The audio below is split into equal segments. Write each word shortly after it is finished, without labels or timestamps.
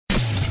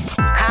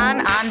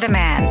on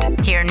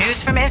demand. Hear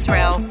news from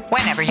Israel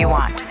whenever you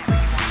want.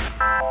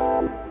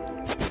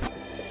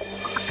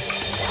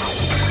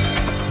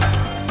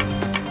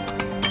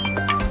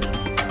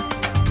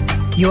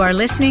 You are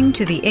listening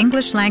to the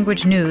English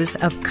language news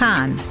of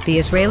Kan, the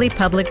Israeli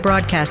Public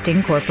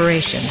Broadcasting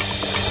Corporation.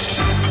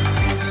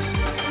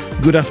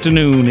 Good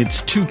afternoon.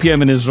 It's 2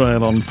 p.m. in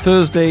Israel on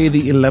Thursday,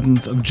 the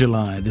 11th of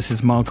July. This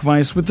is Mark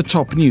Weiss with the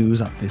top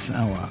news at this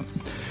hour.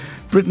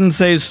 Britain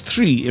says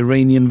 3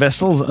 Iranian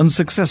vessels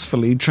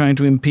unsuccessfully tried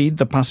to impede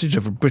the passage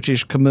of a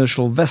British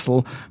commercial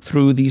vessel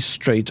through the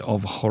Strait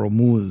of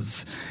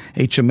Hormuz.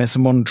 HMS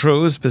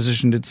Montrose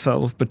positioned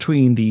itself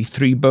between the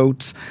 3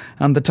 boats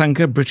and the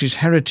tanker British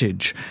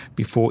Heritage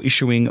before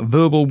issuing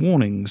verbal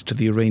warnings to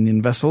the Iranian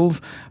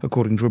vessels,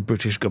 according to a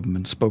British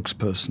government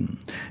spokesperson.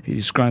 He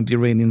described the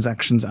Iranians'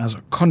 actions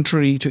as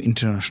contrary to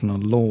international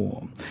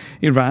law.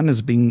 Iran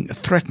has been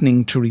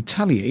threatening to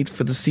retaliate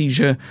for the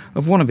seizure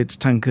of one of its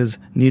tankers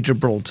near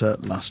Gibraltar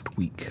last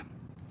week.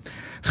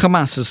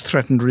 Hamas has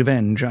threatened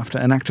revenge after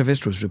an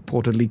activist was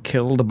reportedly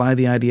killed by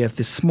the IDF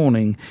this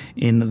morning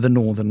in the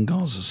northern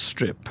Gaza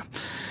Strip.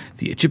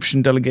 The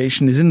Egyptian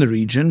delegation is in the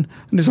region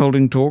and is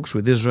holding talks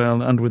with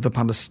Israel and with the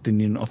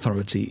Palestinian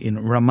Authority in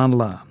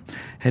Ramallah.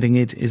 Heading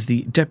it is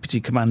the Deputy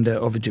Commander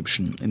of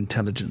Egyptian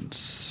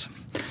Intelligence.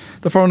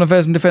 The Foreign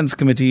Affairs and Defence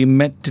Committee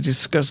met to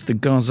discuss the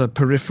Gaza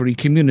periphery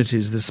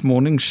communities this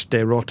morning.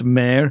 Sderot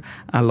Mayor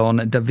Alon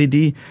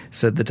Davidi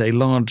said that a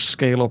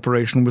large-scale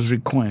operation was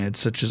required,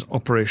 such as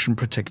Operation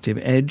Protective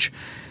Edge,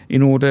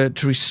 in order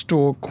to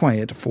restore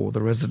quiet for the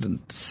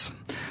residents.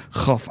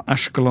 Chof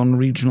Ashkelon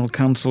Regional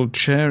Council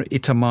Chair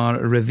Itamar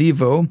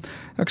Revivo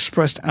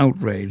expressed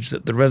outrage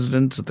that the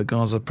residents of the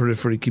Gaza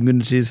periphery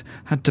communities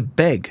had to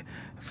beg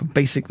for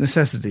basic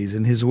necessities,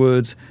 in his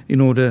words,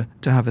 in order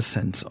to have a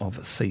sense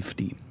of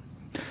safety.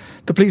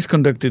 The police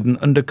conducted an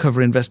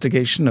undercover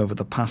investigation over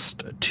the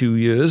past 2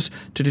 years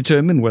to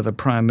determine whether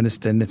Prime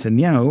Minister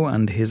Netanyahu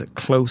and his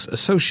close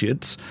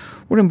associates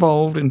were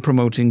involved in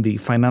promoting the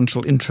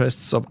financial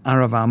interests of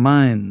Arava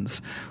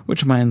Mines,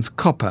 which mines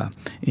copper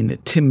in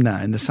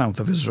Timna in the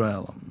south of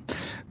Israel.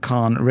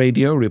 Kan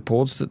Radio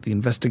reports that the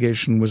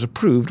investigation was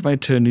approved by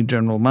Attorney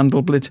General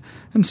Mandelblit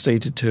and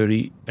State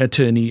Attorney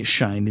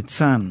Shai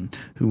Nitzan,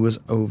 who was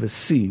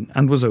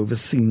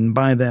overseen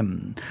by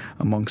them.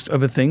 Amongst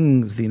other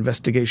things, the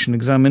investigation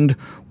examined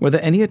whether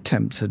any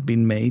attempts had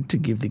been made to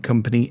give the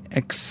company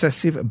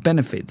excessive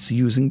benefits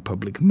using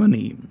public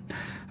money.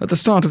 At the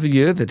start of the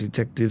year, the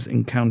detectives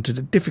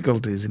encountered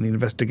difficulties in the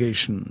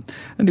investigation,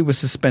 and it was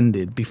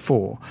suspended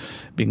before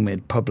being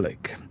made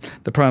public.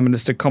 The Prime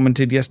Minister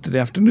commented yesterday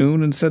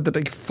afternoon and said that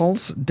a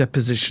false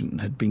deposition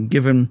had been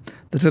given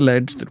that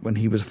alleged that when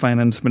he was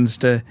Finance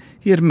Minister,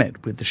 he had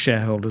met with the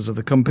shareholders of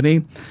the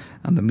company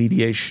and the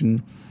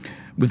mediation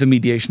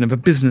of a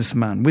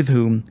businessman with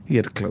whom he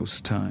had close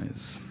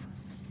ties.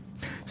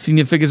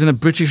 Senior figures in the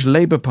British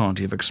Labour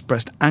Party have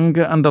expressed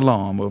anger and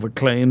alarm over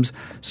claims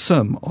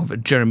some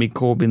of Jeremy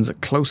Corbyn's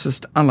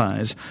closest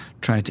allies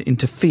tried to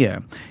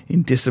interfere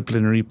in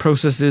disciplinary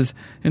processes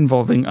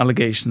involving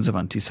allegations of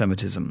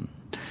anti-Semitism.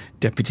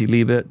 Deputy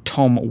Leader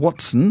Tom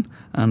Watson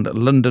and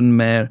London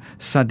Mayor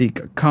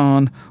Sadiq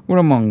Khan were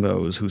among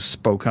those who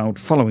spoke out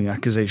following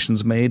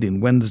accusations made in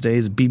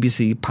Wednesday's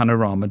BBC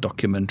Panorama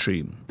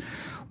documentary.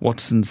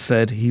 Watson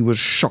said he was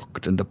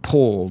shocked and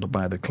appalled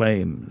by the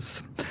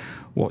claims.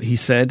 What he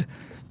said,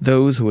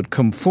 those who had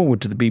come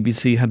forward to the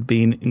BBC had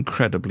been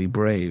incredibly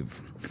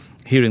brave.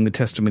 Hearing the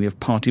testimony of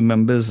party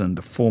members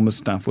and former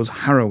staff was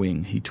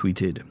harrowing, he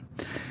tweeted.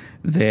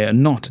 They're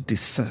not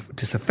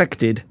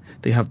disaffected,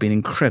 they have been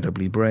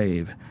incredibly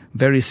brave.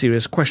 Very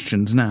serious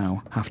questions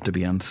now have to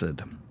be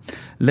answered.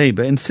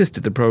 Labour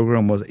insisted the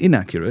programme was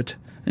inaccurate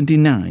and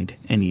denied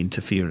any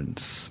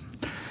interference.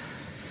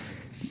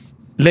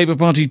 Labour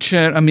Party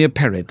Chair Amir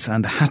Peretz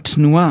and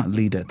Hatnua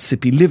leader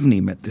Tzipi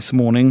Livni met this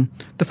morning,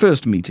 the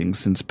first meeting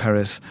since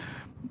Peretz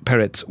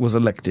was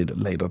elected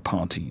Labour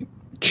Party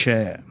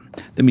Chair.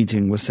 The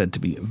meeting was said to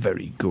be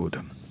very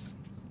good.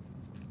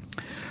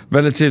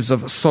 Relatives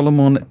of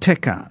Solomon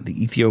Teka,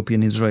 the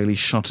Ethiopian-Israeli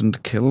shot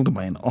and killed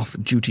by an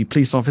off-duty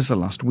police officer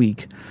last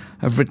week,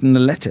 have written a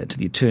letter to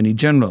the Attorney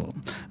General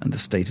and the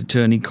State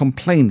Attorney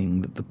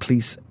complaining that the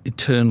Police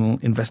Internal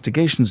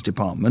Investigations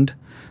Department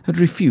had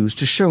refused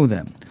to show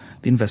them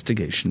the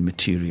investigation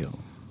material.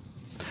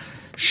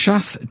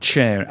 Shas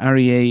Chair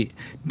Aryeh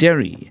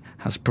Deri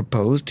has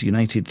proposed to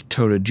United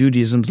Torah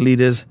Judaism's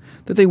leaders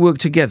that they work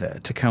together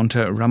to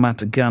counter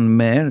Ramat Gan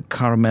Mayor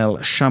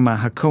Carmel Shama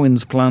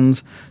HaKohen's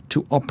plans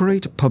to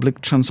operate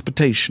public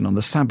transportation on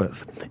the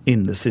Sabbath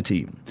in the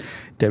city.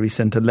 Deri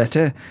sent a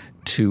letter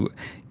to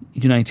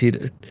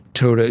United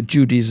Torah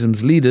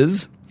Judaism's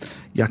leaders,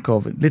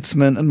 Yaakov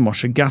Litzman and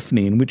Moshe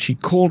Gafni, in which he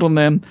called on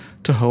them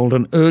to hold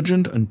an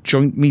urgent and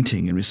joint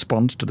meeting in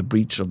response to the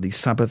breach of the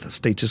Sabbath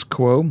status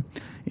quo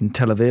in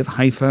Tel Aviv,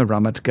 Haifa,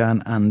 Ramat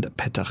Gan and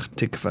Petach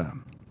Tikva.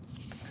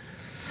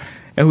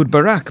 Ehud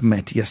Barak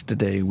met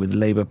yesterday with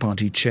Labour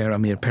Party Chair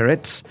Amir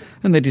Peretz,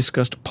 and they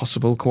discussed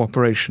possible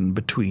cooperation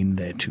between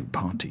their two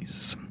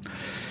parties.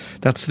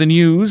 That's the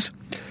news.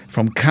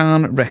 From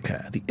Kan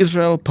Reka, the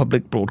Israel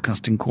Public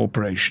Broadcasting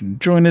Corporation.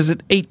 Join us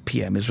at 8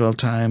 p.m. Israel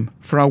time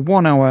for our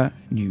 1-hour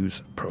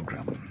news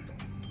program.